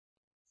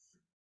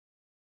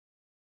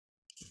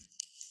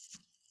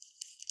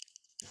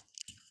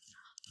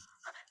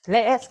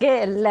Let's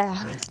get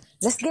loud.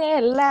 Let's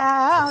get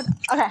loud.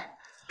 Okay.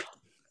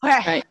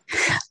 Right.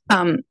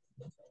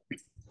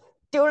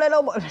 Do a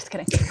little more. Just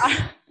kidding.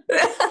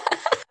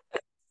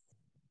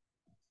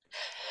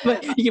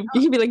 But you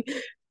can be like,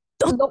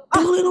 don't do a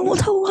little more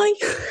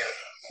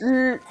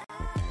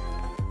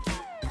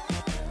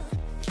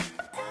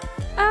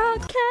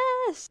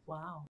Outcasts.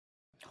 Wow.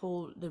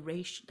 The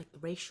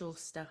racial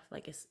stuff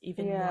is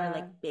even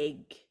more big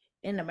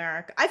in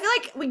America. I feel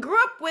like we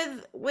grew up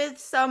with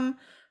some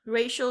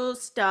racial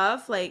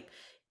stuff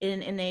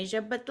in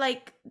Asia, but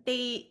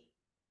they,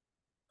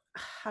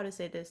 how to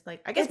say this, I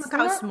guess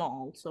Macau's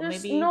small, so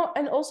maybe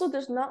and also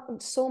there's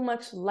not so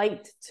much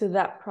light to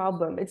that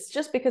problem. It's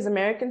just because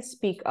Americans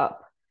speak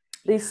up.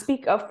 They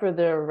speak up for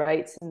their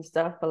rights and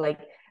stuff, but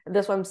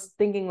that's why I'm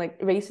thinking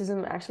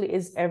racism actually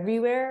is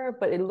everywhere,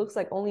 but it looks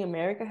like only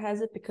America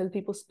has it because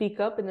people speak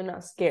up and they're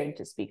not scared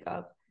to speak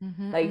up.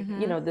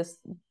 This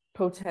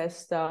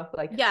protest stuff,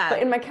 but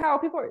in Macau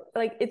people are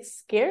it's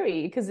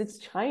scary because it's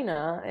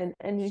China,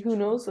 and who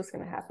knows what's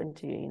going to happen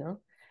to you.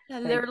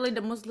 Literally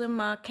the Muslim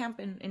camp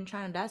in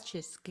China, that's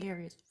just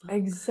scary as fuck.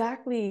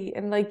 Exactly.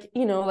 And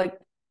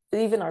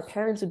even our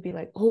parents would be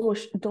like, oh,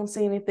 don't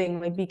say anything,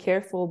 be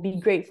careful, be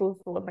grateful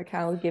for what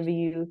Macau is giving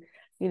you,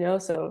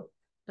 so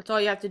that's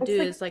all you have to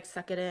do is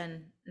suck it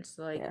in. It's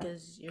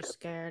because you're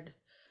scared.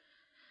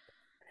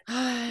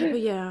 But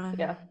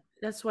yeah,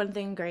 that's one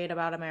thing great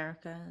about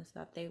America is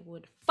that they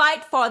would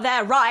fight for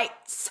their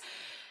rights.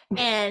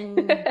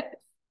 And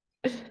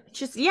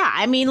just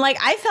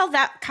I felt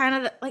that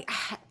kind of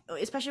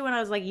especially when I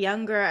was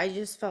younger, I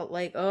just felt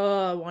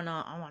I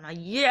wanna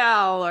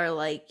yell or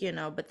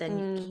but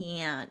then you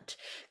can't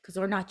because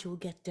or not you'll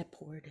get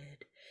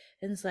deported.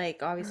 And it's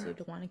obviously you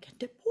don't want to get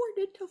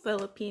deported to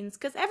Philippines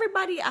because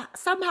everybody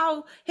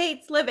somehow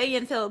hates living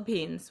in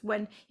Philippines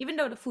when even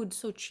though the food's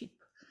so cheap.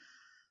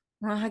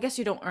 Well, I guess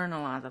you don't earn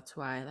a lot, that's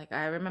why.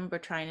 I remember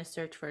trying to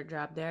search for a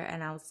job there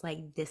and I was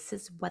like, this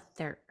is what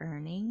they're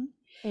earning.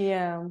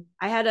 Yeah.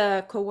 I had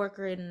a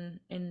coworker in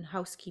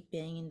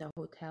housekeeping in the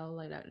hotel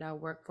that I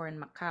worked for in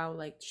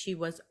Macau. She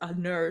was a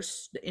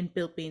nurse in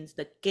Philippines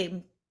that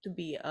came to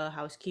be a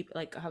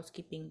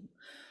housekeeping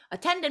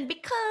attendant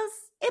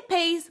because it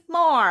pays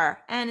more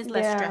and it's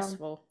less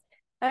stressful.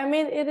 I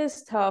mean, it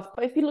is tough,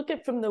 but if you look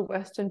at from the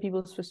Western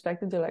people's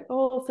perspective, they're like,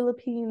 oh,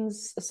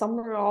 Philippines,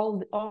 summer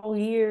all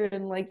year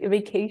and a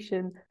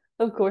vacation.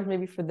 Of course,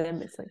 maybe for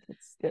them it's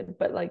good,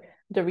 but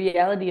the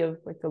reality of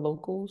the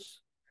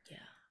locals,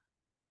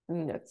 I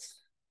mean,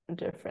 that's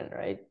different,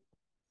 right?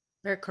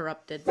 They're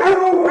corrupted.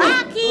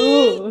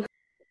 Rocky!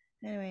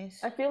 Anyways.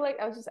 I feel like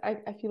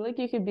I feel like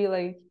you could be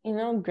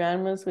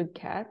grandmas with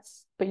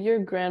cats, but you're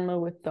a grandma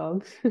with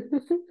dogs.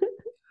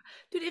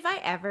 Dude, if I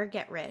ever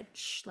get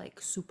rich,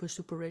 super,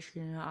 super rich,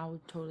 I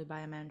would totally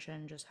buy a mansion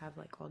and just have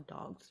all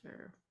dogs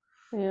or,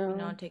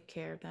 take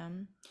care of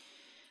them.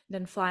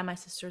 Then fly my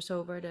sisters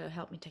over to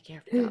help me take care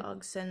of the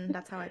dogs. And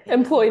that's how I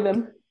employ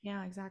them.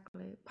 Yeah,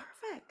 exactly.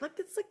 Perfect.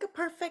 It's a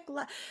perfect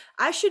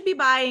I should be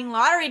buying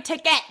lottery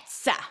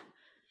tickets.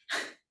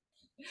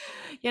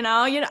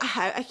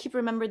 I keep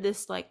remember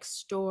this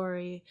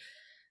story.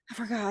 I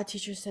forgot. A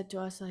teacher said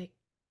to us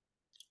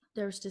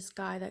there's this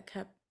guy that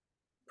kept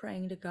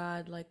praying to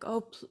God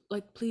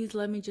please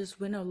let me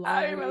just win a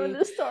lottery. I remember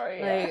this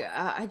story.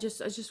 I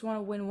just want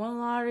to win one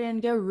lottery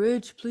and get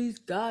rich, please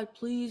God,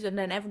 please. And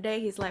then every day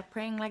he's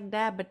praying like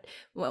that, but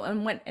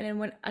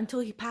when until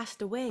he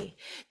passed away,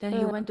 then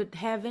he went to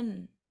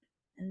heaven,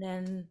 and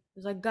then he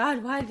was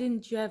God, why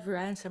didn't you ever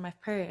answer my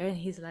prayer? And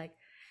he's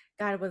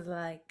God was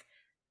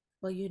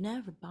well, you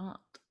never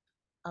bought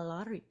a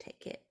lottery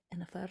ticket in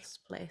the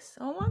first place.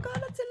 Oh my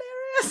God, that's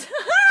hilarious.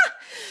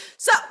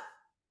 So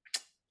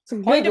it's a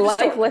good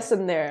life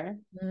lesson there.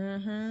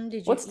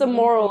 What's the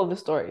moral of the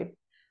story?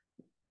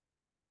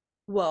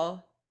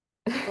 Well,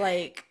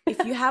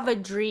 if you have a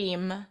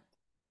dream,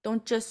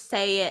 don't just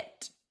say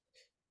it.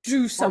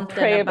 Do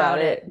something about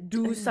it.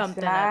 Do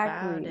something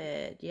about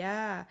it.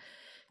 Yeah.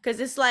 Because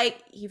it's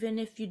even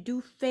if you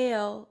do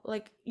fail,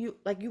 you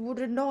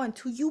wouldn't know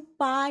until you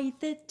buy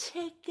the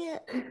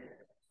ticket.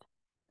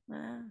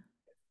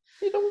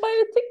 You don't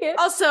buy the ticket.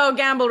 Also,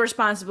 gamble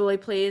responsibly,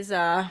 please.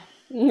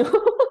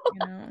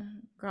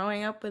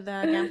 Growing up with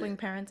gambling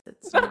parents,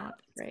 it's not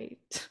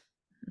great.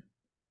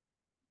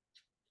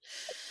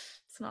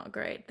 It's not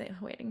great. They're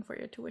waiting for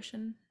your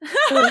tuition.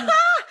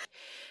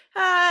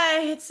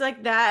 It's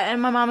like that.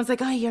 And my mom was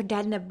like, oh, your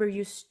dad never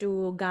used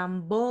to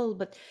gamble,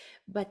 but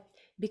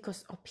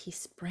because of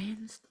his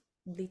friends,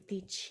 they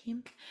teach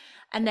him.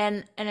 And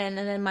then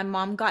my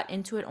mom got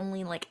into it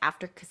only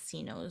after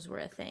casinos were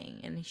a thing,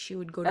 and she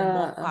would go to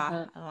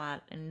Boca a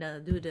lot and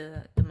do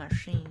the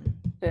machine.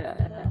 Yeah.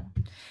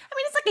 I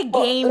mean, it's a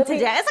game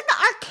today. It's an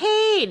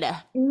arcade.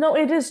 No,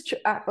 it is true.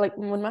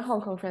 When my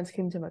Hong Kong friends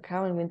came to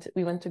Macau and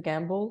we went to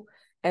gamble,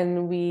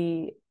 and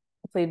we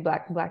played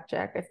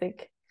blackjack, I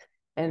think.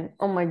 And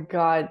oh my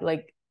God,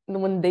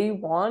 when they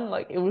won,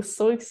 like it was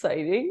so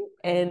exciting,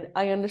 and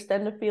I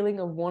understand the feeling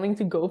of wanting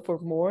to go for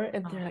more.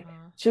 And they're like,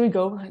 "Should we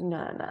go?" I'm like,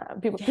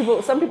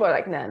 nah. Some people are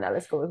like, "Nah,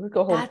 let's go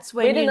home. That's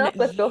when Wait enough,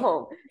 let's go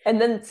home."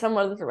 And then some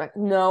others are like,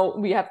 "No,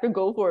 we have to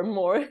go for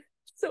more."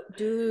 So,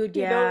 dude,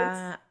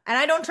 yeah, and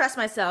I don't trust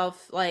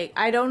myself. Like,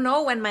 I don't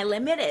know when my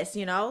limit is.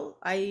 I'll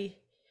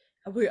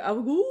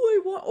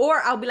go,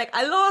 or I'll be like,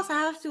 I lost. I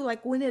have to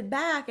like win it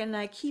back, and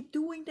I keep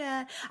doing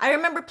that. I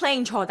remember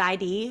playing Cho Dai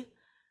Di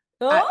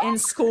in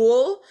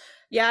school.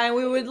 Yeah, and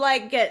we would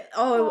like get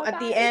at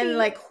the end,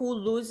 like who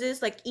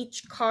loses, like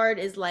each card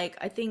is like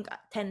I think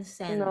 10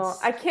 cents. No,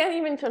 I can't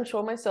even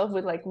control myself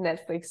with like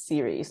Netflix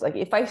series. Like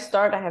if I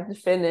start, I have to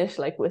finish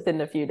like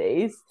within a few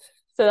days.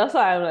 So that's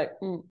why I'm like,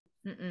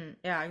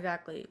 yeah,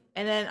 exactly.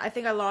 And then I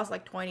think I lost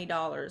like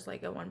 $20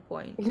 like at one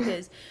point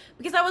because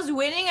I was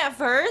winning at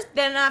first,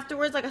 then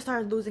afterwards like I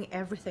started losing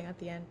everything at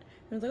the end.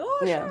 I was like, oh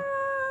yeah.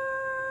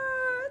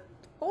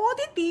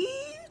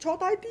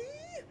 Shit.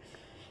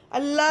 I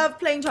love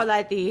playing Cho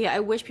Dai Di. I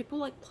wish people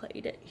like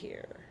played it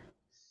here.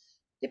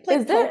 They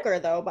play poker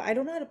though, but I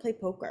don't know how to play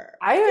poker.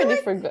 I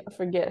already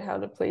forget how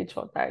to play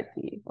Cho Dai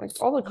Di. Like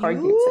all the card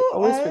games, I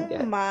always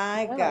forget. Oh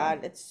my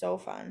god, it's so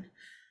fun.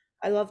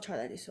 I love Cho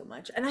Dai Di so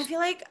much, and I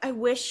feel like I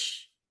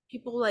wish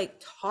people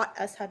like taught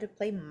us how to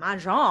play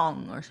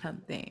mahjong or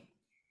something.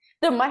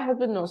 No, my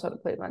husband knows how to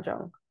play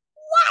mahjong.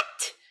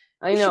 What?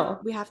 I know.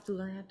 We have to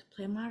learn how to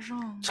play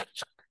mahjong.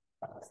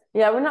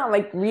 Yeah, we're not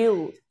like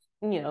real,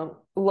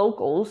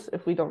 locals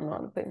if we don't know how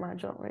to play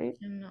mahjong, right?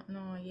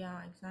 No,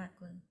 yeah,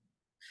 exactly.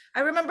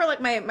 I remember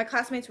like my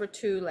classmates were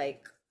too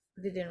like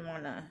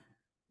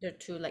they're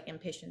too like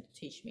impatient to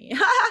teach me.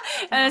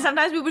 And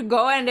sometimes we would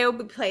go and they would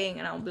be playing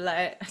and I'll be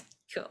like,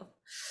 cool.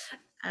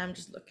 I'm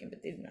just looking,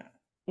 but they did not.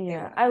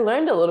 Yeah, I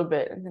learned a little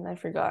bit and then I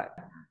forgot.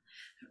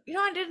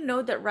 I didn't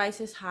know that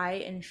rice is high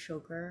in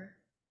sugar.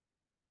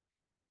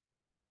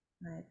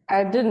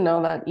 I didn't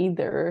know that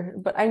either,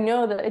 but I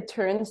know that it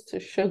turns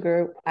to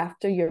sugar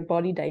after your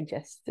body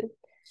digests it.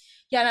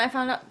 Yeah, and I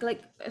found out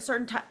like a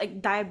certain type,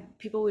 like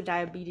people with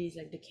diabetes,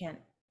 like they can't,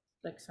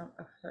 like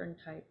a certain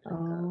type,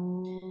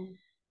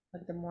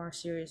 like the more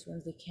serious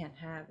ones, they can't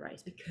have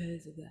rice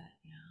because of that.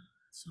 Yeah,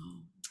 so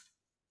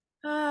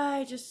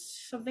I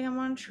just something I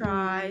want to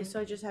try.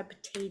 So I just had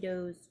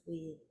potatoes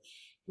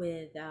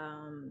with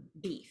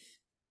beef.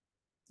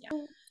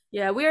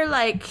 Yeah, we're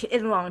like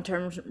in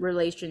long-term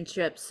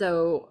relationships,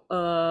 so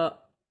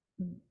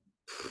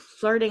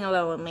flirting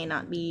alone may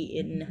not be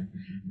in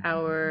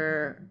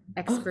our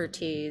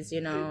expertise,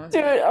 Dude,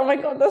 oh my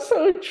god, that's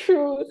so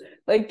true.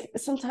 Like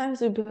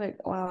sometimes we'd be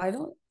like, wow, I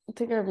don't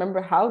think I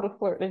remember how to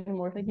flirt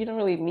anymore. Like you don't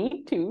really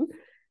need to.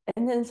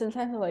 And then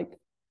sometimes I'm like,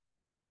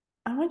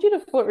 I want you to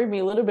flirt with me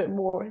a little bit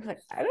more. It's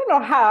like, I don't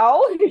know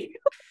how.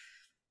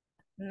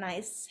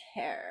 Nice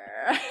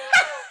hair.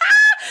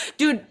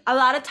 Dude, a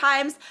lot of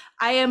times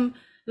I am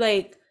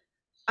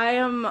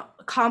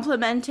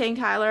complimenting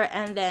Tyler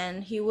and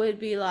then he would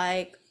be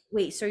like,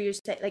 wait, so you're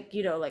saying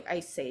like I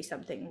say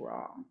something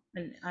wrong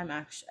and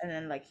and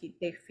then like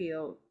they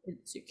feel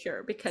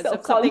insecure because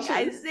of something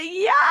I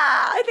say. Yeah,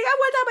 I think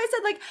one time I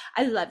said like,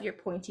 I love your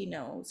pointy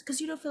nose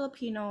because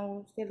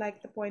Filipinos, they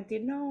like the pointy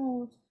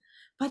nose.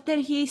 But then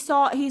he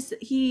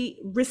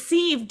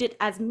received it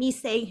as me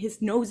saying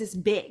his nose is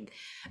big.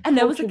 And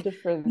that was like,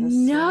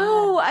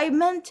 no, I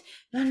meant,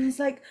 and it's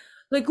like,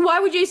 why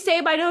would you say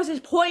my nose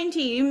is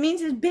pointy? It means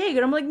it's big.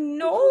 And I'm like,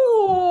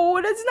 no,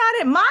 that's not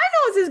it. My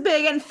nose is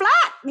big and flat,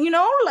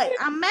 like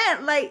I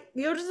meant like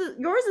yours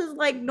is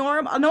like a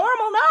normal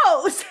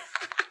nose.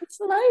 It's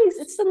nice.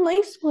 It's a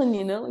nice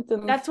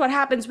one, That's what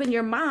happens when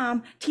your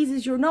mom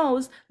teases your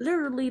nose,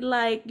 literally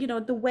like,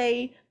 the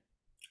way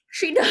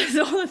she does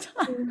all the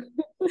time.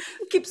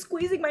 Keep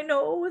squeezing my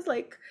nose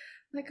like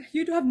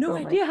you have no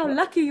idea how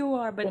lucky you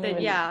are. But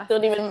then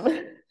don't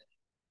even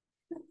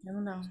I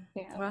don't know.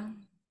 Yeah. Well,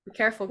 be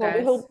careful,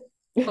 guys.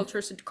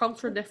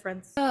 Culture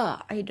difference.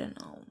 I don't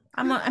know.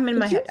 I'm in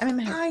my head.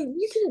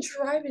 You can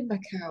drive in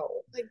Macau.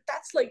 Like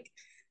that's like.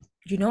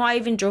 I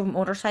even drove a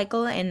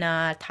motorcycle in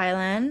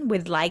Thailand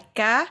with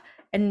Laika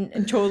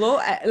and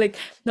Cholo.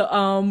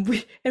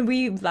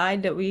 We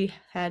lied that we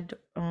had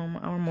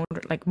our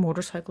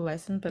motorcycle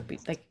license, but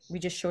we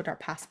just showed our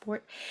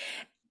passport.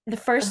 The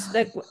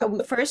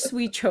first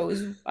we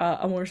chose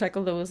a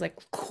motorcycle that was like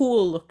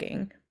cool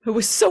looking. It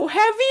was so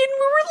heavy and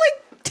we were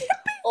like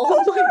tipping.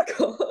 Oh my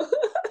god.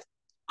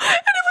 And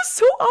it was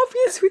so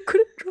obvious we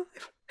couldn't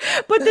drive.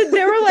 But then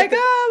they were like,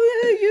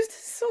 we're gonna use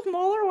this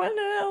smaller one.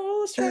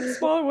 Let's try the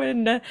smaller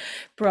one.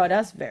 Bro,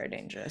 that's very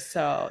dangerous.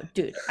 So,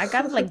 dude, I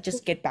gotta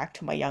just get back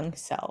to my young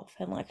self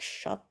and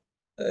shut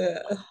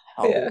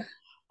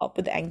up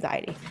with the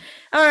anxiety.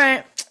 All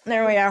right,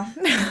 there we are.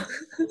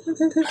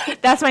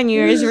 That's my New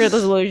Year's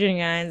resolution,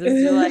 guys.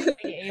 Is to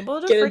be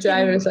able to get a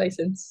driver's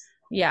license.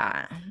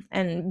 Yeah,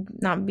 and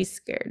not be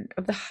scared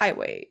of the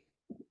highway.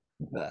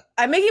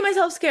 I'm making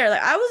myself scared.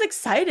 I was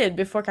excited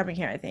before coming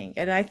here, I think.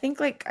 And I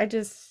think I think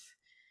it's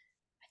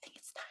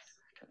time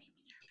to make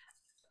me nervous.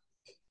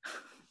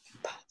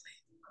 Probably.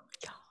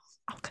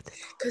 I'll cut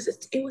this off. because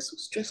it was so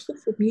stressful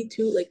for me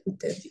too. Like with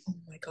the oh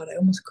my god, I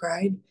almost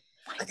cried.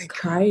 I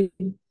cried.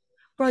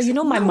 Bro, you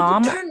know my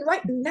mom. You turn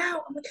right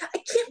now. I'm like, I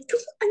can't do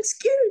it. I'm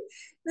scared.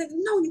 Like,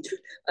 no, you turn.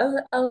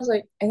 I was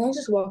like, and I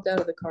just walked out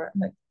of the car. I'm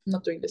like, I'm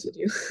not doing this with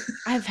you.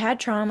 I've had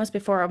traumas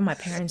before of my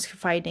parents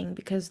fighting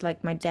because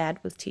like my dad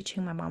was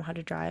teaching my mom how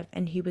to drive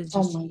and he was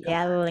just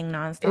yelling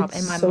nonstop. It's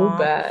and my so mom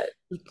bad.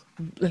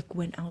 like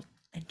went out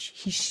and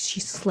she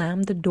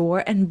slammed the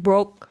door and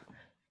broke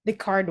the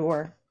car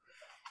door.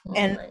 Oh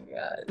and my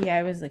god. Yeah,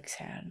 I was like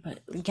sad, but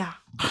yeah,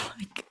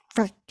 like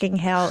freaking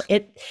hell.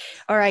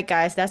 All right,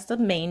 guys, that's the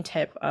main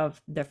tip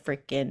of the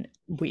freaking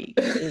week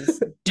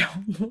is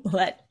don't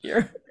let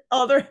your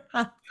other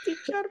half teach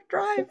you how to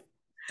drive.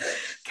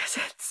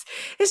 Because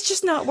it's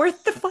just not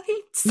worth the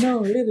fights. No,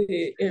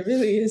 really, it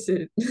really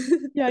isn't.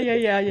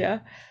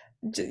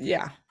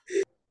 Yeah.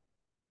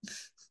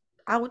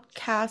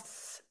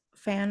 Outcasts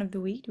fan of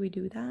the week. Do we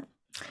do that?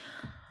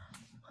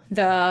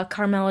 The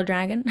Carmelo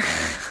Dragon.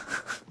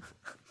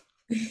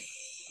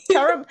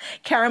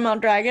 Caramel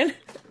Dragon.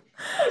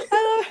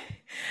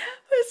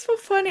 It's so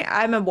funny.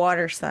 I'm a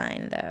water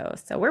sign though,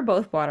 so we're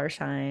both water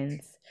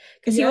signs.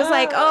 Because he was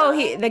like,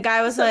 the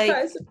guy was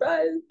surprise,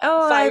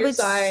 oh, fire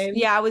sign.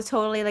 Yeah, I would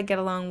totally like get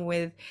along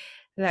with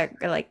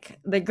like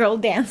the girl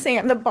dancing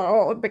at the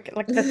boat,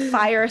 like the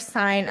fire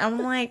sign.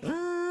 I'm like,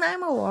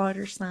 I'm a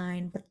water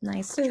sign, but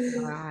nice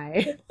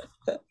try.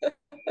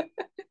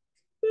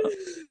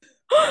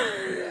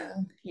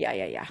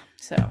 Yeah.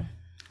 So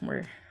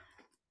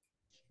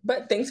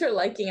but thanks for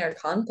liking our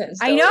content.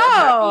 I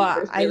know.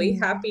 We're really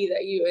happy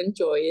that you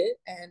enjoy it,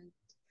 and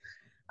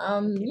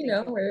you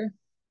know,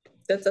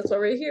 that's what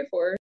we're here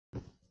for. Oh,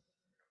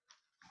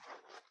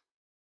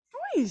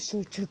 you're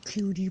such a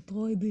cutie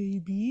boy,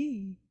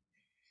 baby.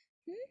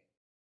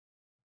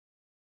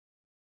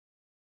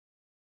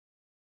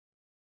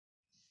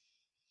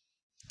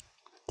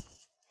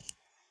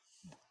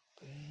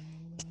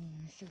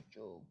 Such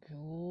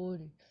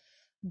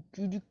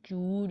a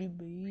cutie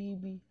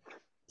baby.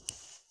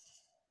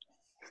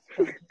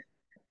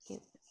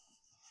 So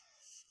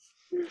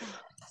cute.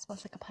 That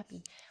smells like a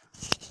puppy.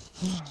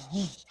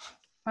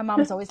 My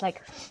mom's always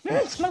like,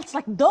 it smells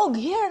like dog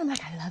here. And I'm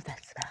like, I love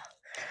that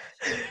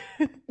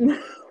smell.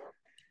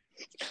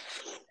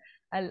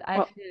 I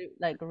actually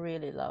like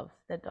really love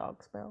the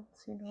dog smells,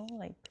 you know,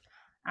 like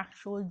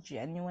actual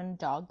genuine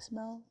dog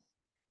smell.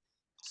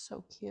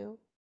 So cute.